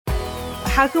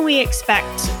how can we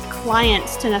expect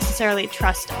clients to necessarily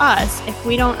trust us if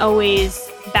we don't always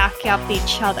back up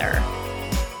each other?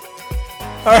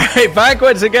 All right, back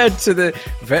once again to the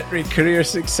Veterinary Career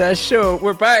Success Show.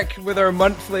 We're back with our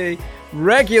monthly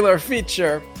regular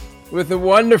feature with the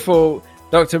wonderful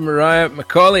Dr. Moriah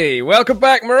McCauley. Welcome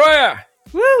back, Moriah.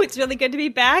 Woo, it's really good to be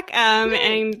back.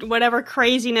 And whatever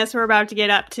craziness we're about to get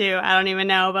up to, I don't even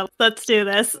know, but let's do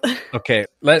this. Okay,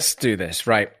 let's do this.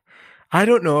 Right. I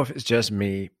don't know if it's just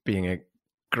me being a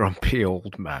grumpy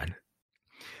old man.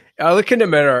 I look in the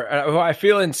mirror and what I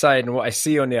feel inside and what I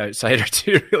see on the outside are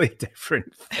two really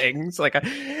different things. Like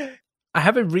I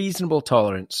have a reasonable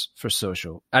tolerance for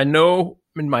social. I know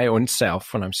in my own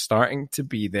self when I'm starting to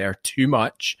be there too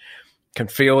much, can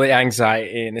feel the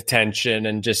anxiety and the tension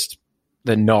and just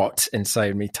the knot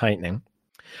inside me tightening.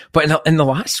 But in the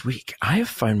last week, I have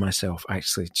found myself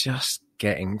actually just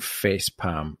getting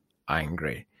facepalm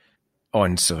angry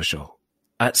on social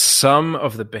at some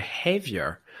of the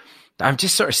behavior that I'm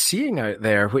just sort of seeing out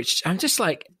there, which I'm just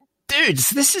like, dudes,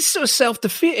 this is so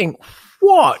self-defeating.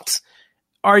 What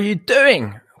are you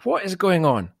doing? What is going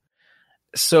on?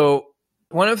 So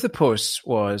one of the posts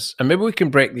was, and maybe we can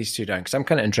break these two down because I'm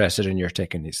kind of interested in your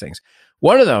take on these things.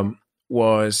 One of them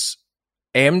was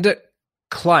aimed at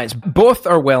clients. Both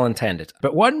are well-intended,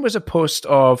 but one was a post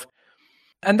of,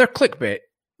 and they're clickbait,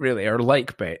 really, or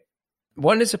like bait.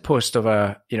 One is a post of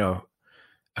a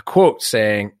quote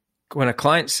saying, when a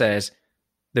client says,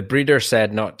 the breeder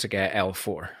said not to get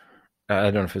L4. I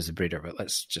don't know if it was the breeder, but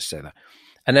let's just say that.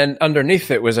 And then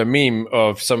underneath it was a meme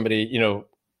of somebody,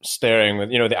 staring with,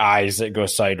 the eyes that go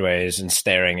sideways and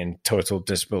staring in total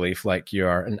disbelief like you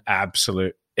are an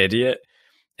absolute idiot.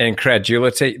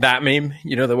 Incredulity. That meme,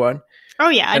 the one? Oh,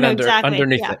 yeah, I know exactly.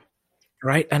 Underneath it.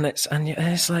 Right? And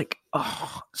it's like,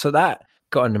 oh, so that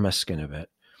got under my skin a bit.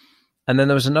 And then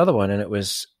there was another one, and it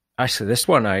was actually this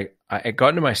one. It got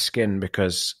into my skin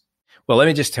because, well, let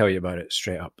me just tell you about it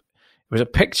straight up. It was a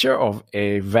picture of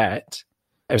a vet.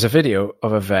 It was a video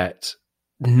of a vet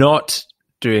not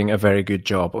doing a very good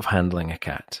job of handling a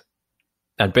cat.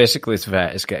 And basically this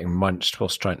vet is getting munched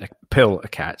whilst trying to pill a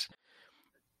cat.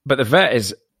 But the vet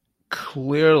is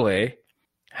clearly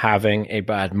having a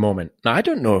bad moment. Now, I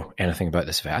don't know anything about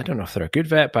this vet. I don't know if they're a good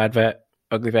vet, bad vet,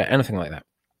 ugly vet, anything like that.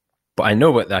 But I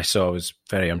know what I saw was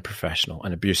very unprofessional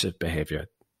and abusive behavior.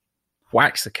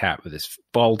 Whacks the cat with his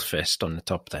bald fist on the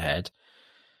top of the head.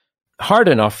 Hard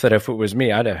enough that if it was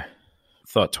me, I'd have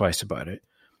thought twice about it.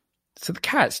 So the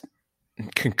cat's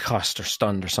concussed or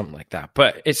stunned or something like that.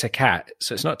 But it's a cat,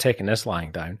 so it's not taking this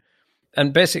lying down.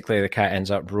 And basically the cat ends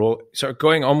up sort of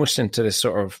going almost into this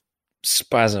sort of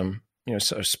spasm,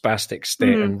 sort of spastic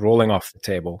state and rolling off the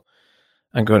table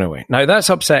and going away. Now, that's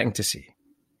upsetting to see.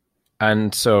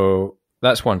 And so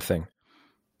that's one thing.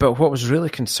 But what was really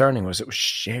concerning was it was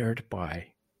shared by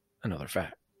another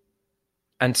vet.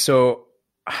 And so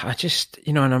I just,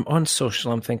 and I'm on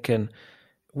social, I'm thinking,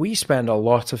 we spend a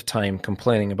lot of time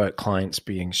complaining about clients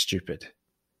being stupid.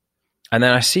 And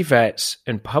then I see vets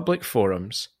in public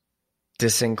forums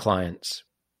dissing clients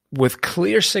with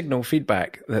clear signal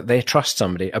feedback that they trust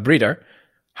somebody, a breeder,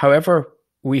 however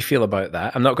we feel about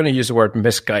that. I'm not going to use the word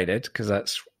misguided because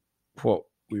that's what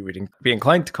we would be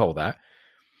inclined to call that.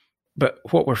 But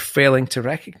what we're failing to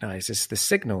recognize is the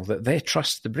signal that they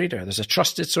trust the breeder. There's a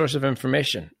trusted source of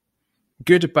information.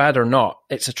 Good, bad, or not,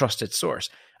 it's a trusted source.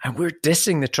 And we're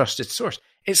dissing the trusted source.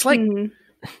 It's like,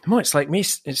 it's like me.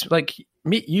 It's like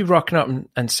me, you rocking up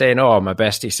and saying, oh, my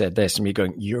bestie said this. And me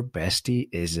going, your bestie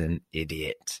is an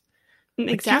idiot.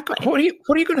 Exactly. Like, what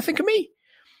are you going to think of me?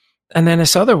 And then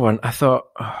this other one, I thought,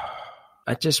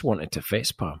 I just wanted to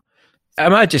facepalm.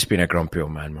 Am I just being a grumpy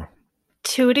old man, Mo?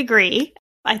 To a degree.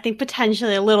 I think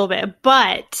potentially a little bit,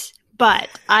 but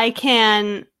I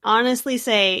can honestly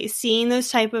say seeing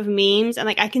those type of memes and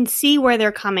I can see where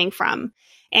they're coming from.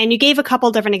 And you gave a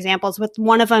couple different examples, with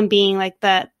one of them being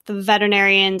the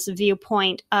veterinarian's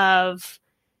viewpoint of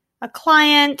a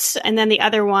client, and then the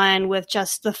other one with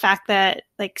just the fact that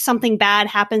something bad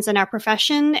happens in our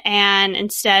profession, and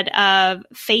instead of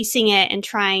facing it and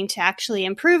trying to actually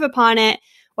improve upon it,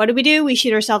 what do? We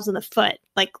shoot ourselves in the foot.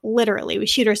 Literally, we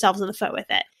shoot ourselves in the foot with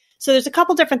it. So there's a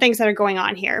couple different things that are going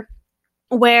on here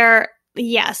where,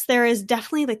 yes, there is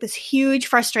definitely this huge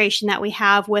frustration that we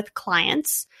have with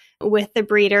clients, with the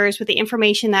breeders, with the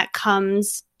information that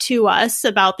comes to us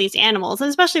about these animals. And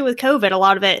especially with COVID, a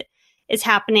lot of it is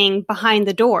happening behind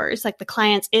the doors. The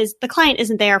client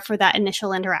isn't there for that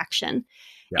initial interaction.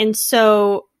 Yeah. And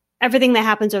so everything that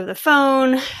happens over the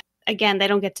phone, again, they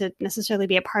don't get to necessarily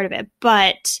be a part of it,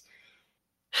 but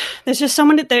there's just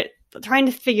someone that they're trying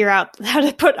to figure out how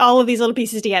to put all of these little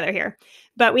pieces together here.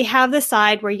 But we have the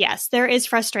side where, yes, there is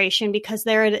frustration because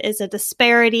there is a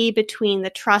disparity between the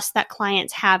trust that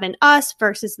clients have in us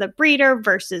versus the breeder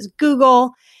versus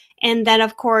Google. And then,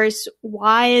 of course,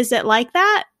 why is it like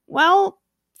that? Well,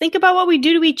 think about what we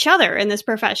do to each other in this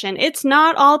profession. It's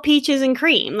not all peaches and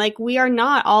cream. Like, we are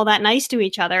not all that nice to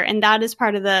each other. And that is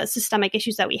part of the systemic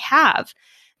issues that we have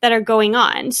that are going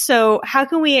on. So how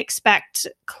can we expect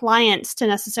clients to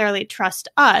necessarily trust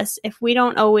us if we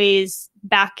don't always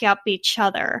back up each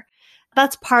other?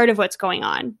 That's part of what's going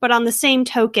on. But on the same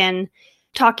token,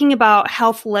 talking about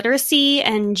health literacy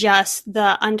and just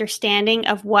the understanding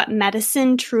of what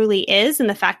medicine truly is, and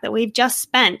the fact that we've just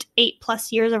spent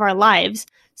 8+ years of our lives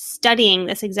studying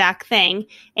this exact thing.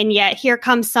 And yet here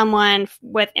comes someone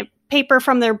with a paper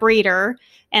from their breeder,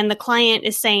 and the client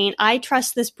is saying, I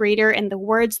trust this breeder, and the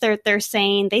words that they're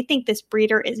saying, they think this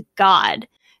breeder is God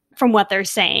from what they're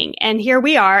saying. And here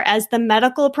we are as the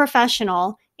medical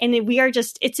professional, and we are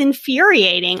just, it's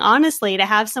infuriating, honestly, to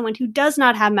have someone who does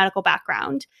not have medical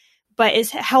background, but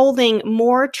is holding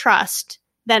more trust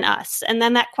than us. And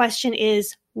then that question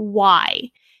is,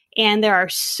 why? And there are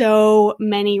so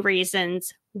many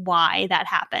reasons why that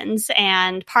happens.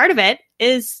 And part of it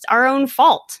is our own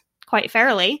fault, quite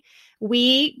fairly.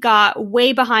 We got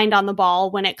way behind on the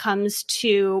ball when it comes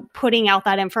to putting out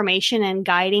that information and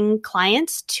guiding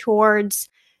clients towards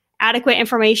adequate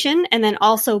information, and then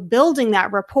also building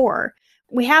that rapport.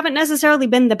 We haven't necessarily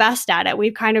been the best at it.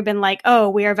 We've kind of been like, oh,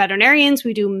 we are veterinarians,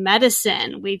 we do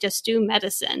medicine, we just do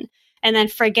medicine. And then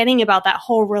forgetting about that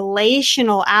whole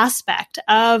relational aspect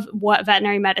of what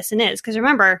veterinary medicine is. Because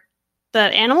remember, the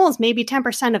animal is maybe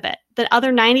 10% of it. The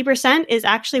other 90% is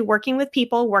actually working with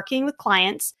people, working with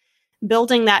clients,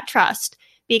 building that trust.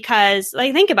 Because,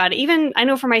 like, think about it. Even I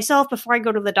know for myself, before I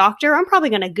go to the doctor, I'm probably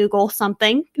going to Google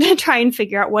something to try and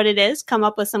figure out what it is, come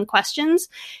up with some questions.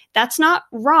 That's not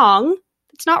wrong.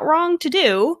 It's not wrong to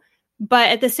do. But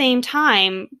at the same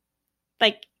time,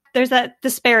 like, there's that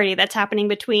disparity that's happening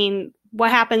between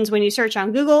what happens when you search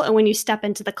on Google and when you step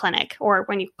into the clinic or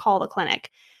when you call the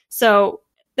clinic. So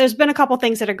there's been a couple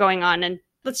things that are going on, and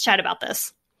let's chat about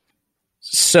this.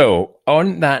 So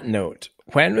on that note,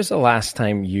 when was the last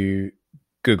time you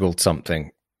Googled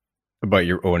something about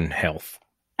your own health?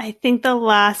 I think the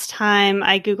last time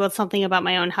I Googled something about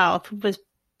my own health was,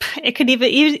 it could even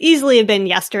easily have been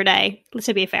yesterday,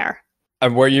 to be fair.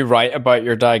 And were you right about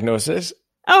your diagnosis?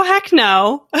 Oh, heck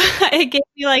no. It gave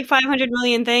me like 500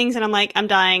 million things, and I'm like, I'm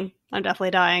dying. I'm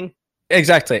definitely dying.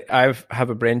 Exactly. I have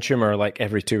a brain tumor like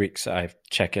every 2 weeks I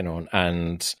check in on,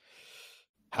 and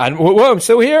whoa, I'm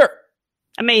still here.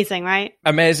 Amazing, right?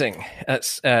 Amazing.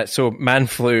 That's so man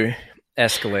flu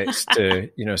escalates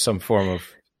to, some form of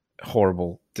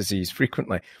horrible disease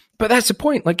frequently. But that's the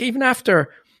point. Like, even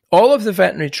after all of the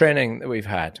veterinary training that we've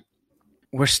had,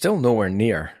 we're still nowhere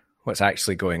near what's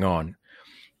actually going on.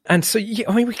 And so,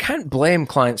 we can't blame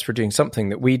clients for doing something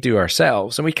that we do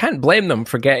ourselves, and we can't blame them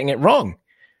for getting it wrong.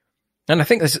 And I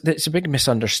think it's a big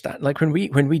misunderstanding. Like, when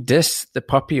we diss the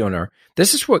puppy owner,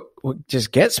 this is what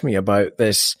just gets me about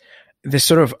this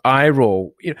sort of eye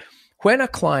roll. When a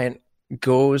client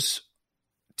goes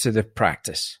to the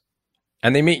practice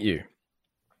and they meet you,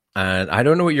 and I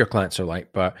don't know what your clients are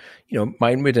like, but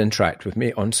mine would interact with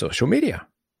me on social media,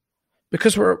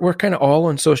 because we're kind of all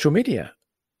on social media.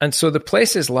 And so the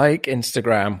places like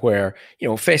Instagram, where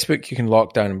Facebook you can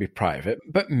lock down and be private,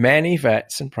 but many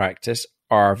vets in practice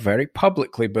are very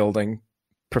publicly building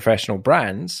professional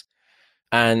brands,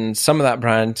 and some of that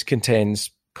brand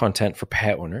contains content for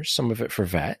pet owners, some of it for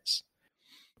vets.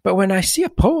 But when I see a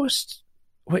post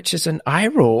which is an eye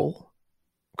roll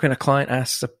when a client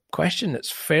asks a question that's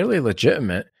fairly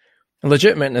legitimate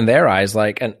in their eyes,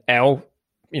 like an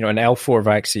L4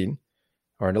 vaccine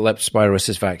or an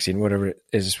leptospirosis vaccine, whatever it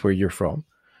is where you're from,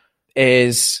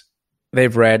 is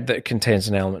they've read that it contains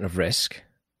an element of risk.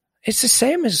 It's the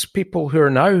same as people who are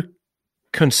now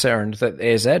concerned that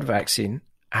the AZ vaccine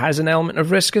has an element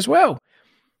of risk as well.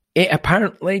 It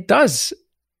apparently does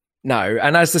now.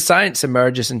 And as the science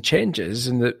emerges and changes,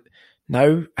 and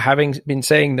now having been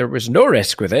saying there was no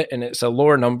risk with it, and it's a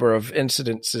lower number of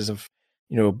incidences of,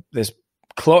 this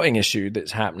clotting issue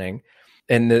that's happening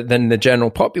than the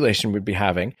general population would be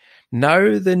having,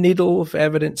 now the needle of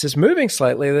evidence is moving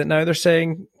slightly, that now they're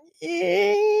saying,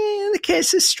 the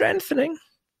case is strengthening.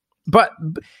 But,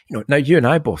 now you and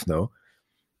I both know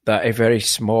that a very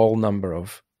small number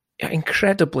of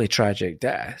incredibly tragic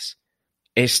deaths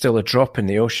is still a drop in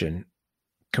the ocean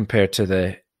compared to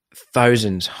the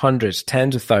thousands, hundreds,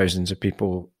 tens of thousands of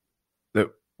people that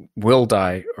will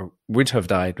die or would have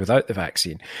died without the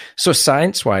vaccine. So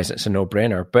science-wise, it's a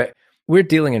no-brainer. But we're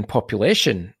dealing in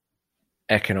population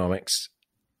economics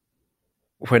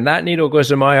when that needle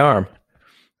goes in my arm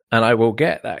and I will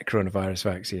get that coronavirus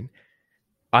vaccine,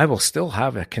 I will still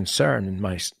have a concern in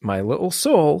my little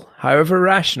soul, however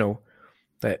rational,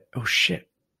 that, oh shit,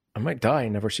 I might die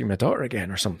and never see my daughter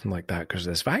again or something like that because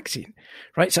of this vaccine,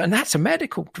 right? So, and that's a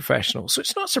medical professional. So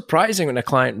it's not surprising when a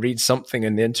client reads something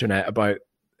on the internet about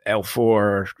L4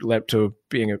 or lepto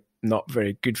being not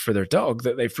very good for their dog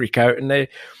that they freak out and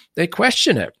they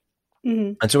question it.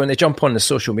 Mm-hmm. And so when they jump on the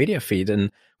social media feed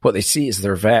and what they see is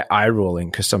their vet eye rolling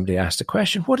because somebody asked a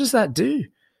question, what does that do?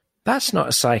 That's not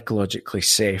a psychologically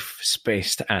safe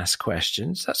space to ask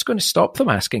questions. That's going to stop them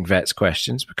asking vets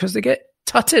questions because they get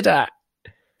tutted at.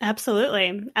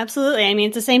 Absolutely. Absolutely. I mean,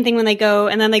 it's the same thing when they go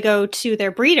and then they go to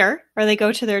their breeder or they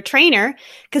go to their trainer,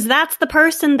 because that's the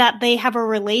person that they have a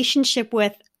relationship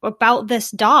with about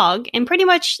this dog. And pretty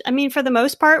much, I mean, for the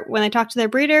most part, when they talk to their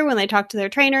breeder, when they talk to their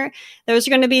trainer, those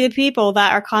are going to be the people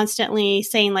that are constantly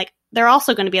saying, like, they're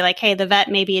also going to be like, hey, the vet,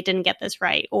 maybe it didn't get this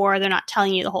right, or they're not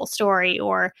telling you the whole story,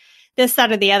 or this,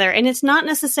 that, or the other. And it's not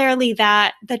necessarily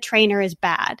that the trainer is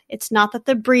bad. It's not that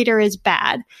the breeder is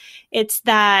bad. It's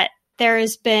that there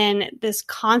has been this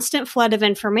constant flood of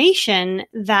information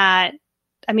that,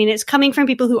 I mean, it's coming from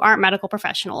people who aren't medical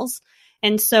professionals.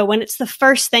 And so when it's the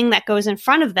first thing that goes in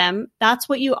front of them, that's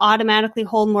what you automatically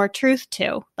hold more truth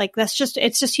to. Like, it's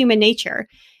just human nature.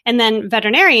 And then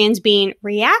veterinarians being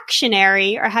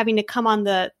reactionary are having to come on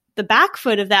the back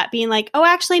foot of that, being like, oh,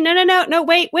 actually, no,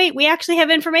 wait, we actually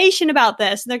have information about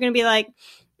this. And they're going to be like,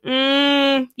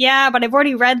 yeah, but I've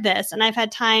already read this and I've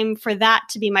had time for that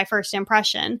to be my first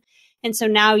impression. And so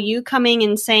now you coming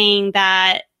and saying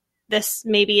that this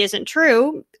maybe isn't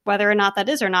true, whether or not that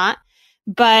is or not,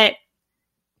 but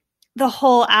the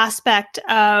whole aspect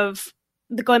of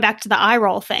going back to the eye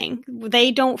roll thing,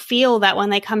 they don't feel that when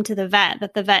they come to the vet,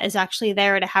 that the vet is actually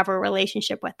there to have a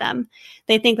relationship with them.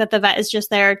 They think that the vet is just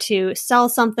there to sell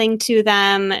something to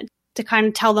them, to kind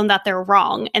of tell them that they're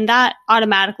wrong. And that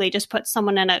automatically just puts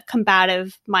someone in a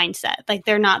combative mindset. Like,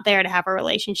 they're not there to have a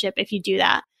relationship if you do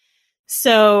that.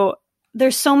 So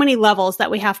there's so many levels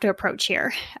that we have to approach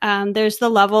here. There's the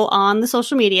level on the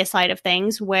social media side of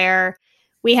things where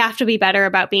we have to be better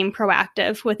about being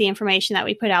proactive with the information that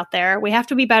we put out there. We have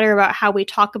to be better about how we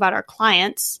talk about our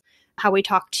clients, how we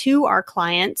talk to our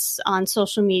clients on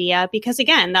social media, because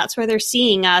again, that's where they're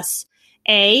seeing us,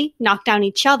 A, knock down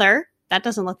each other. That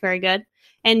doesn't look very good.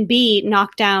 And B,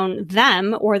 knock down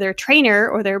them or their trainer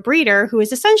or their breeder, who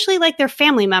is essentially like their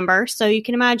family member. So you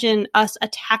can imagine us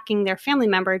attacking their family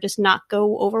member does not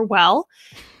go over well.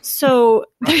 So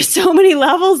there's so many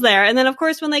levels there. And then, of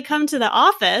course, when they come to the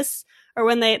office, or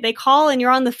when they call and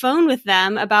you're on the phone with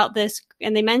them about this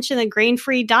and they mention a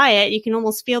grain-free diet, you can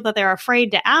almost feel that they're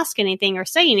afraid to ask anything or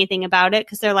say anything about it,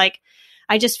 because they're like,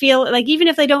 I just feel like even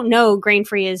if they don't know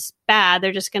grain-free is bad,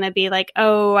 they're just going to be like,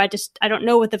 oh, I don't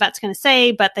know what the vet's going to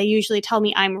say, but they usually tell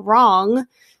me I'm wrong.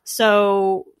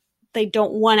 So they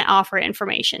don't want to offer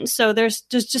information. So there's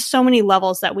just so many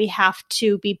levels that we have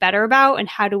to be better about, and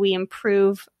how do we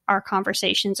improve our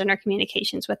conversations and our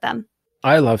communications with them.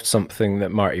 I loved something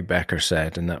that Marty Becker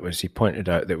said, and that was, he pointed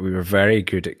out that we were very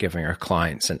good at giving our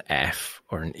clients an F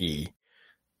or an E.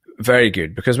 Very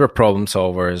good, because we're problem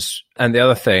solvers. And the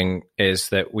other thing is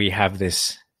that we have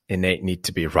this innate need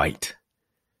to be right.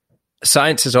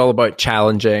 Science is all about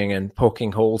challenging and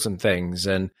poking holes in things.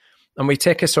 And we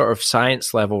take a sort of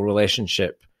science level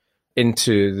relationship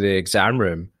into the exam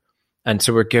room. And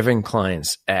so we're giving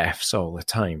clients Fs all the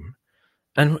time.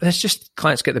 And it's just,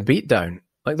 clients get the beat down.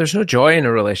 Like, there's no joy in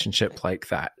a relationship like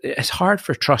that. It's hard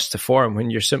for trust to form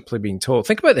when you're simply being told.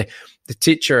 Think about the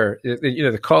teacher,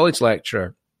 the college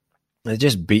lecturer. They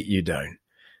just beat you down,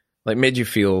 like made you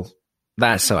feel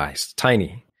that size,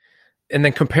 tiny. And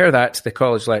then compare that to the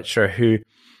college lecturer who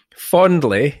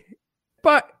fondly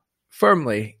but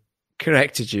firmly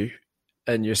corrected you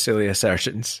in your silly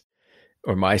assertions,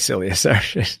 or my silly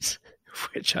assertions,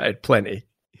 which I had plenty,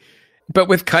 but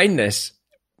with kindness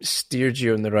steered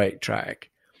you on the right track.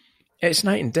 It's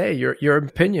night and day. Your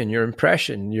opinion, your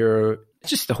impression,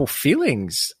 just the whole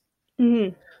feelings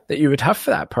that you would have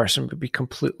for that person would be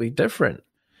completely different.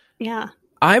 Yeah.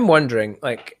 I'm wondering,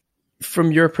 like,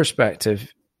 from your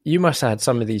perspective, you must have had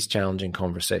some of these challenging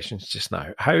conversations just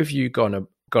now. How have you gone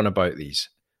about these?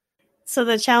 So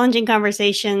the challenging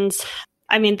conversations,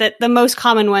 I mean, the most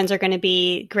common ones are going to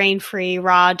be grain-free,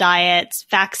 raw diets,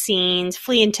 vaccines,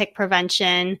 flea and tick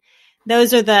prevention.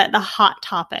 Those are the hot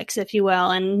topics, if you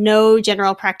will, and no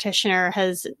general practitioner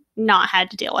has not had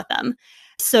to deal with them.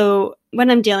 So when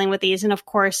I'm dealing with these, and of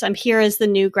course, I'm here as the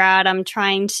new grad, I'm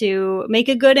trying to make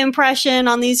a good impression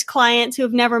on these clients who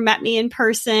have never met me in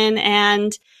person.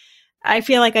 And I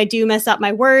feel like I do mess up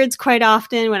my words quite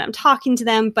often when I'm talking to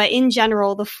them, but in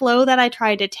general, the flow that I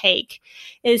try to take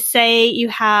is, say you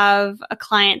have a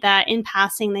client that in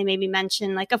passing, they maybe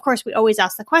mention, like, of course, we always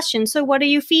ask the question, so what are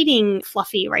you feeding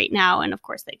Fluffy right now? And of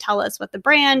course, they tell us what the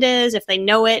brand is, if they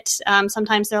know it.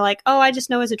 Sometimes they're like, oh, I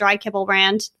just know it's a dry kibble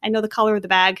brand. I know the color of the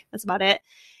bag. That's about it.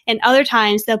 And other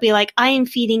times they'll be like, I am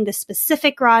feeding the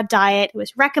specific raw diet. It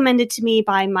was recommended to me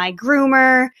by my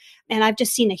groomer. And I've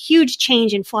just seen a huge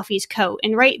change in Fluffy's coat.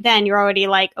 And right then you're already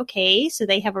like, okay, so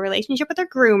they have a relationship with their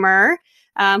groomer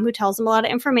who tells them a lot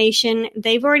of information.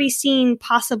 They've already seen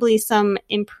possibly some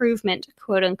improvement,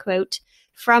 quote unquote,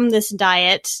 from this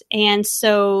diet. And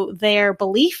so their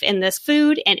belief in this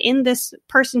food and in this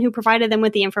person who provided them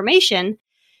with the information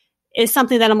is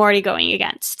something that I'm already going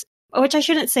against, which I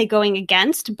shouldn't say going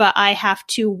against, but I have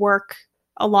to work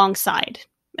alongside,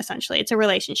 essentially. It's a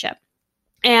relationship.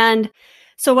 And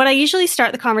so what I usually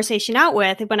start the conversation out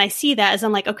with when I see that is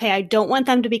I'm like, okay, I don't want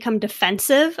them to become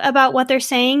defensive about what they're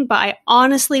saying, but I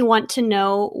honestly want to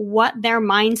know what their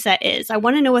mindset is. I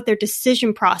want to know what their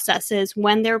decision process is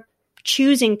when they're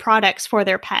choosing products for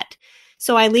their pet.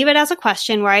 So I leave it as a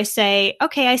question where I say,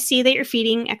 okay, I see that you're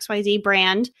feeding XYZ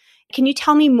brand. Can you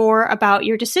tell me more about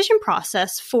your decision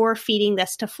process for feeding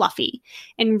this to Fluffy?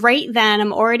 And right then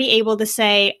I'm already able to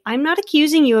say, I'm not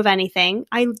accusing you of anything.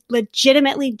 I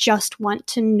legitimately just want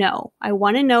to know. I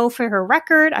want to know for her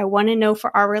record. I want to know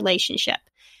for our relationship.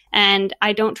 And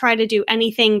I don't try to do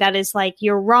anything that is like,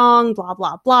 you're wrong, blah,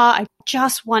 blah, blah. I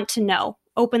just want to know.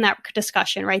 Open that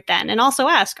discussion right then. And also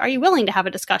ask, are you willing to have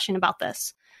a discussion about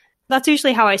this? That's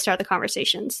usually how I start the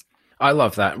conversations. I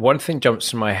love that. One thing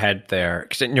jumps in my head there,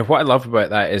 because what I love about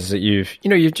that is that you've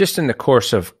just in the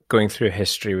course of going through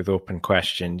history with open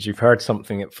questions, you've heard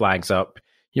something that flags up.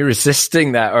 You're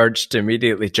resisting that urge to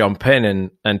immediately jump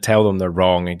in and tell them they're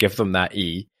wrong and give them that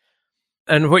E.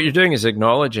 And what you're doing is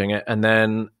acknowledging it and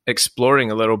then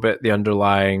exploring a little bit the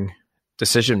underlying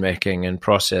decision-making and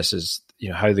processes,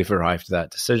 how they've arrived at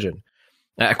that decision.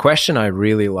 A question I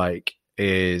really like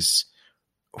is,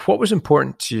 what was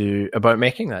important to you about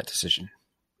making that decision?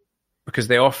 Because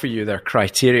they offer you their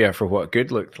criteria for what good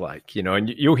looked like, and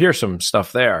you'll hear some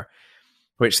stuff there,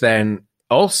 which then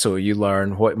also you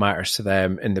learn what matters to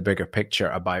them in the bigger picture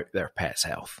about their pet's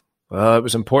health. Well, it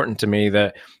was important to me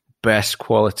that best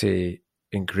quality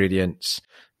ingredients,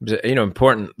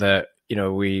 important that,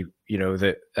 we're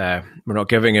not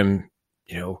giving him,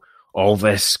 all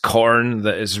this corn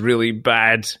that is really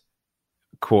bad,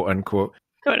 quote unquote.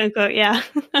 Quote unquote, yeah.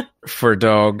 For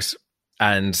dogs,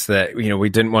 and that, we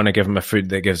didn't want to give them a food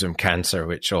that gives them cancer,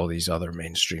 which all these other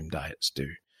mainstream diets do.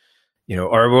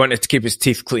 Or we wanted to keep his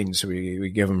teeth clean, so we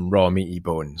give him raw meaty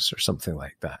bones or something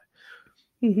like that.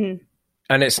 Mm-hmm.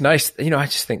 And it's nice, I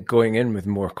just think going in with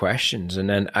more questions, and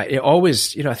then I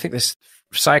think this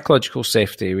psychological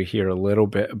safety we hear a little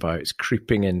bit about is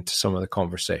creeping into some of the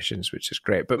conversations, which is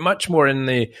great, but much more in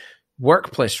the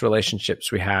workplace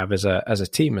relationships we have as a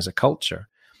team, as a culture.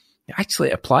 Actually,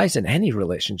 it applies in any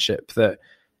relationship that,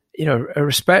 a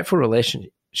respectful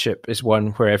relationship is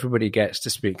one where everybody gets to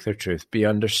speak their truth, be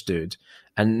understood,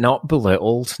 and not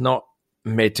belittled, not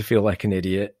made to feel like an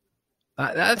idiot.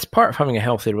 That's part of having a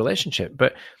healthy relationship.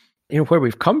 But, where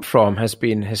we've come from has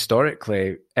been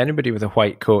historically anybody with a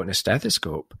white coat and a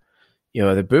stethoscope.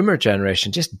 The boomer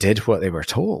generation just did what they were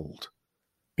told.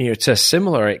 To a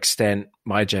similar extent,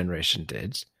 my generation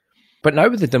did. But now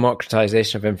with the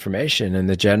democratization of information and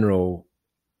the general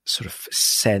sort of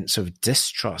sense of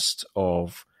distrust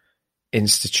of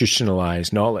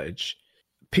institutionalized knowledge,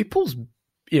 people's,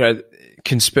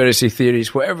 conspiracy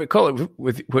theories, whatever you call it,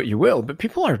 with what you will, but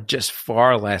people are just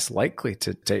far less likely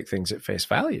to take things at face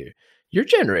value. Your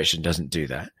generation doesn't do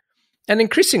that. And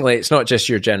increasingly, it's not just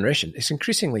your generation. It's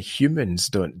increasingly humans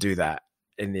don't do that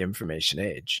in the information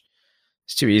age.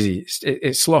 It's too easy.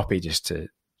 It's sloppy just to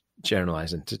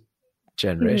generalize into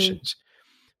generations.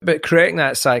 Mm-hmm. But creating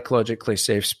that psychologically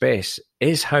safe space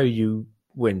is how you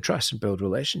win trust and build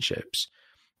relationships.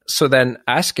 So then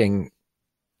asking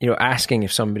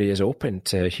if somebody is open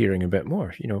to hearing a bit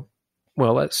more,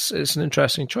 well, it's an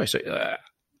interesting choice.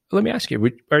 Let me ask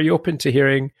you, are you open to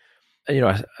hearing,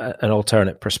 an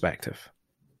alternate perspective?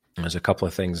 There's a couple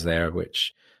of things there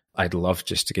which I'd love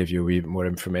just to give you a wee bit more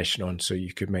information on so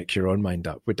you could make your own mind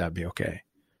up. Would that be okay?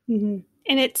 Mm-hmm.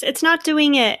 And it's not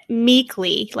doing it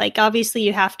meekly. Like, obviously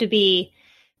you have to be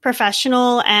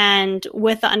professional and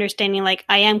with the understanding, like,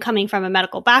 I am coming from a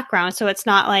medical background. So it's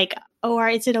not like, oh,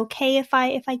 is it okay if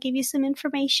I give you some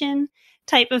information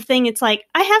type of thing? It's like,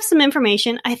 I have some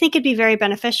information. I think it'd be very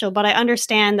beneficial, but I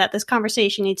understand that this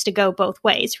conversation needs to go both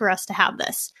ways for us to have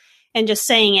this. and just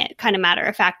saying it kind of matter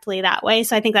of factly that way.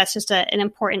 So I think that's just an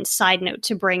important side note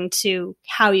to bring to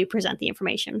how you present the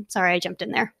information. Sorry, I jumped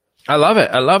in there. I love it.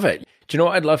 I love it. Do you know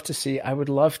what I'd love to see? I would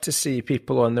love to see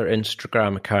people on their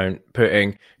Instagram account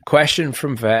putting question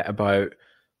from vet about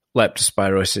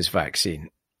leptospirosis vaccine.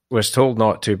 Was told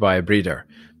not to by a breeder.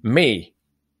 Me.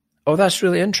 Oh, that's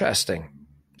really interesting.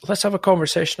 Let's have a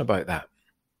conversation about that.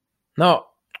 Not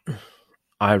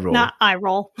eye roll. Not eye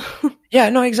roll. Yeah,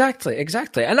 no, exactly.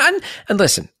 And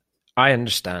listen, I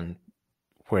understand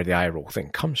where the eye roll thing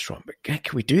comes from, but can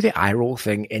we do the eye roll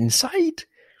thing inside?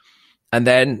 And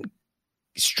then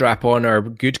strap on our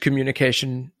good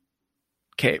communication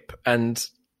cape and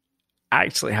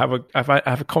actually have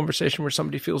a conversation where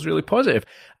somebody feels really positive.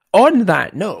 On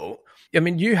that note, I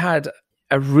mean, you had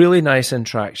a really nice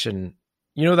interaction.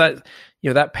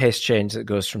 That pace change that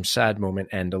goes from sad moment,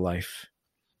 end of life,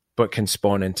 but can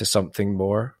spawn into something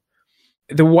more.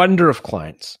 The wonder of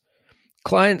clients.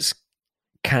 Clients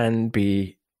can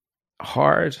be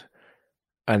hard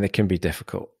and they can be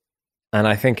difficult. And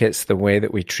I think it's the way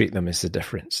that we treat them is the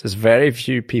difference. There's very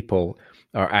few people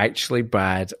are actually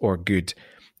bad or good.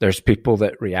 There's people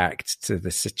that react to the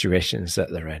situations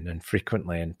that they're in, and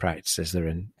frequently in practices, they're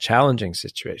in challenging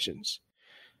situations.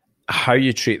 How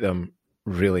you treat them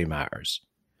really matters.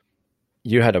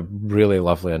 You had a really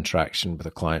lovely interaction with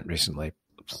a client recently.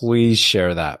 Please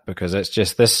share that, because it's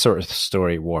just this sort of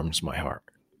story warms my heart.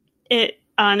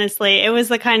 Honestly, it was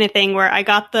the kind of thing where I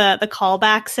got the call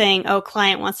back saying, oh,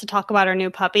 client wants to talk about our new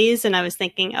puppies. And I was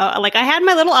thinking, I had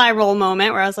my little eye roll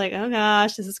moment where I was like, oh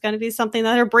gosh, this is going to be something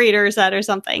that her breeder said or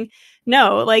something.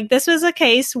 No, this was a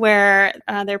case where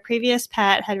their previous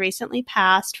pet had recently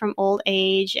passed from old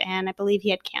age, and I believe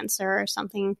he had cancer or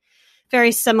something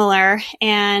very similar.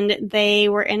 And they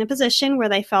were in a position where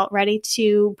they felt ready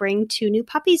to bring 2 new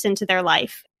puppies into their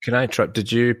life. Can I interrupt?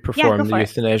 Did you perform the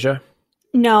euthanasia?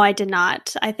 No, I did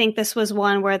not. I think this was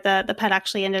one where the pet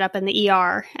actually ended up in the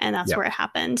ER, and that's where it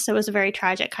happened. So it was a very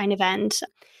tragic kind of end.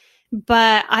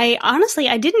 But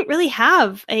I didn't really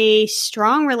have a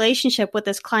strong relationship with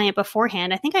this client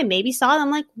beforehand. I think I maybe saw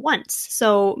them once.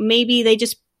 So maybe they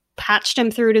just patched him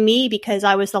through to me because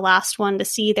I was the last one to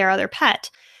see their other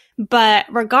pet. But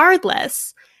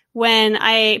regardless, when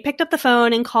I picked up the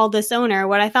phone and called this owner,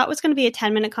 what I thought was going to be a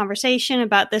 10-minute conversation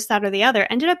about this, that, or the other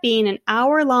ended up being an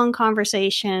hour-long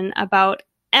conversation about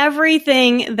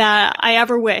everything that I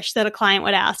ever wished that a client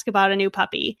would ask about a new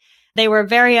puppy. They were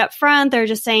very upfront. They're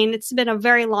just saying, it's been a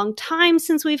very long time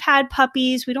since we've had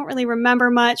puppies. We don't really remember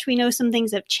much. We know some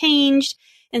things have changed.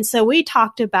 And so we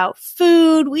talked about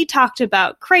food, we talked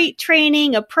about crate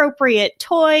training, appropriate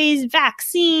toys,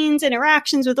 vaccines,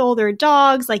 interactions with older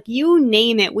dogs, you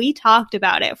name it. We talked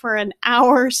about it for an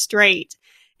hour straight.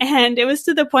 And it was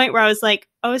to the point where I was like,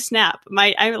 oh snap,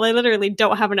 I literally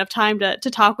don't have enough time to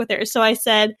talk with her. So I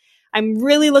said, I'm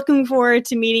really looking forward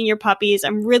to meeting your puppies.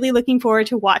 I'm really looking forward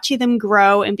to watching them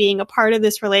grow and being a part of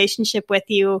this relationship with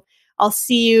you. I'll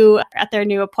see you at their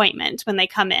new appointment when they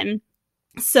come in.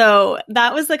 So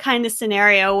that was the kind of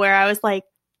scenario where I was like,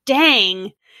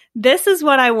 dang, this is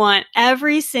what I want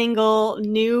every single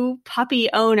new puppy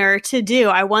owner to do.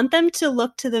 I want them to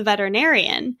look to the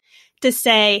veterinarian to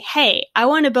say, hey, I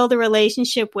want to build a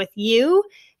relationship with you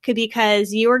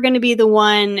because you are going to be the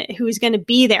one who's going to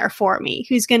be there for me,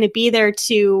 who's going to be there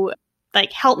to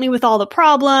help me with all the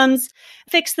problems,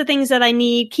 fix the things that I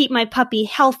need, keep my puppy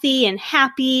healthy and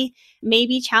happy,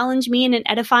 maybe challenge me in an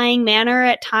edifying manner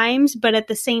at times, but at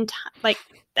the same time,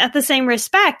 at the same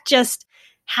respect, just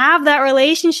have that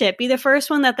relationship, be the first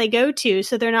one that they go to.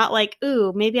 So they're not like,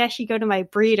 ooh, maybe I should go to my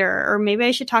breeder, or maybe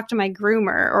I should talk to my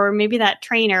groomer, or maybe that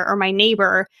trainer or my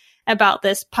neighbor about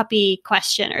this puppy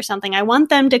question or something. I want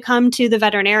them to come to the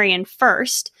veterinarian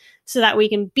first, so that we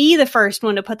can be the first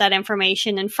one to put that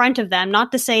information in front of them.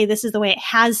 Not to say this is the way it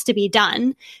has to be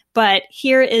done, but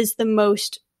here is the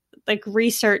most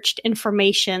researched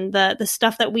information, the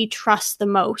stuff that we trust the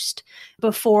most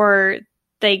before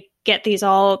they get these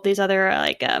other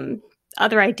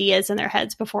other ideas in their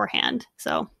heads beforehand.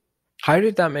 So how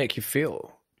did that make you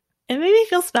feel? It made me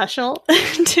feel special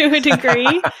to a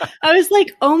degree. I was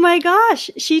like, oh my gosh,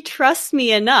 she trusts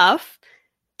me enough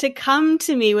to come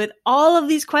to me with all of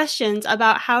these questions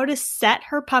about how to set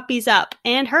her puppies up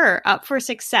and her up for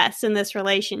success in this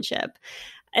relationship.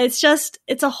 It's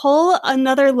a whole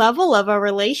another level of a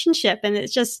relationship. And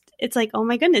it's like, oh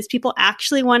my goodness, people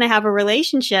actually want to have a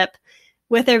relationship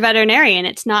with their veterinarian.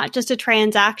 It's not just a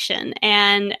transaction.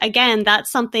 And again, that's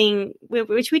something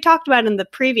which we talked about in the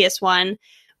previous one,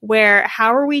 where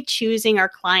how are we choosing our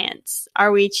clients?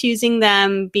 Are we choosing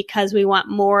them because we want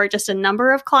more, just a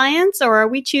number of clients, or are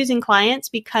we choosing clients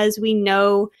because we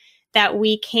know that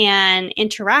we can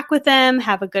interact with them,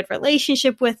 have a good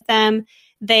relationship with them.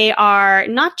 They are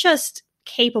not just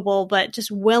capable, but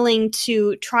just willing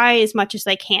to try as much as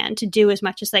they can, to do as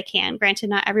much as they can. Granted,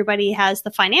 not everybody has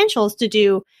the financials to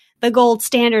do the gold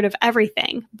standard of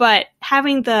everything, but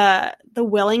having the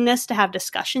willingness to have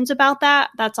discussions about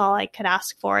that, that's all I could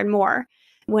ask for and more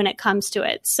when it comes to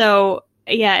it. So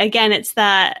yeah, again, it's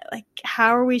that, like,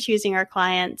 how are we choosing our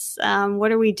clients?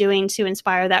 What are we doing to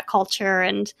inspire that culture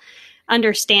and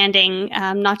understanding,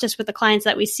 not just with the clients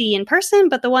that we see in person,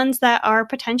 but the ones that are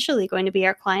potentially going to be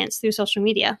our clients through social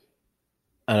media.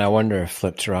 And I wonder if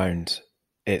flipped around,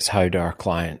 it's how do our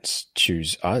clients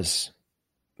choose us?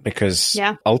 Because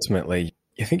ultimately,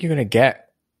 you think you're going to get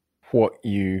what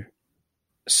you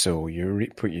sow, you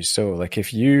reap what you sow. Like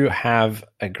if you have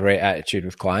a great attitude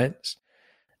with clients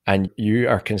and you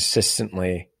are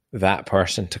consistently that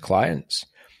person to clients,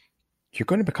 you're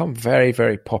going to become very,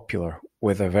 very popular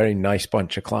with a very nice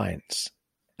bunch of clients.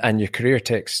 And your career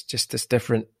takes just this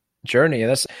different journey.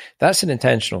 And that's an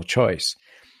intentional choice.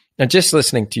 Now, just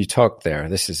listening to you talk there,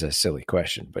 this is a silly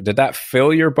question, but did that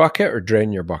fill your bucket or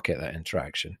drain your bucket, that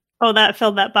interaction? Oh, that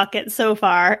filled that bucket so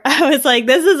far. I was like,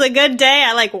 this is a good day.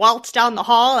 I like waltzed down the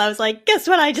hall. I was like, guess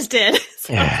what I just did?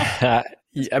 So,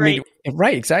 I mean,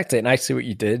 right, exactly. And actually what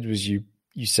you did was you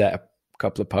set a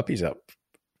couple of puppies up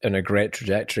in a great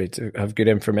trajectory to have good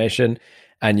information,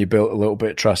 and you built a little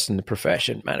bit of trust in the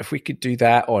profession. Man, if we could do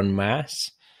that en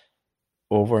masse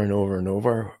over and over and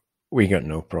over, we got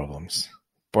no problems.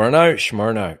 Burnout,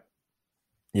 schmurnout.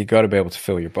 You got to be able to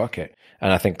fill your bucket.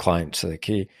 And I think clients are the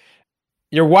key.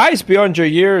 You're wise beyond your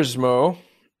years, Mo.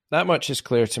 That much is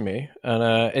clear to me.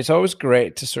 And it's always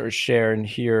great to sort of share and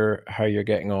hear how you're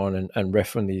getting on and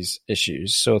riff on these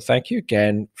issues. So thank you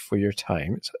again for your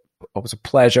time. It's always a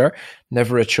pleasure,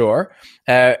 never a chore.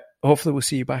 Hopefully we'll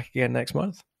see you back again next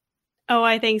month. Oh,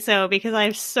 I think so, because I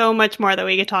have so much more that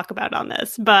we could talk about on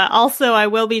this. But also I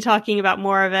will be talking about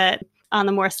more of it on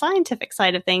the more scientific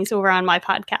side of things over on my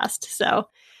podcast. So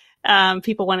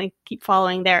people want to keep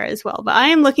following there as well. But I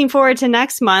am looking forward to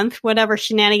next month, whatever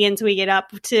shenanigans we get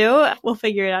up to. We'll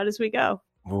figure it out as we go.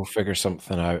 We'll figure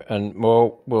something out. And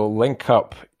we'll link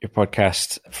up your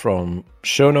podcast from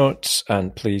show notes.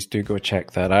 And please do go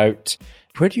check that out.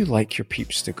 Where do you like your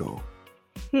peeps to go?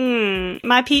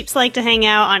 My peeps like to hang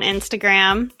out on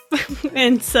Instagram.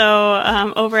 And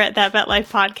so over at That Bet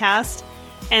Life Podcast.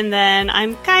 And then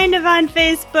I'm kind of on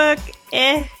Facebook,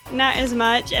 not as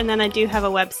much. And then I do have a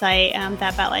website,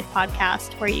 That Bet Life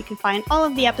Podcast, where you can find all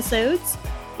of the episodes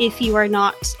if you are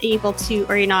not able to,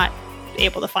 or you're not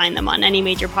able to find them on any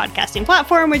major podcasting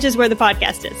platform, which is where the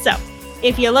podcast is. So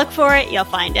if you look for it, you'll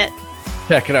find it.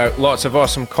 Check it out. Lots of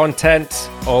awesome content,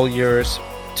 all yours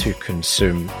to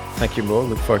consume. Thank you, Mo.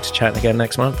 Look forward to chatting again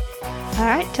next month. All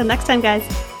right. Till next time,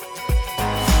 guys.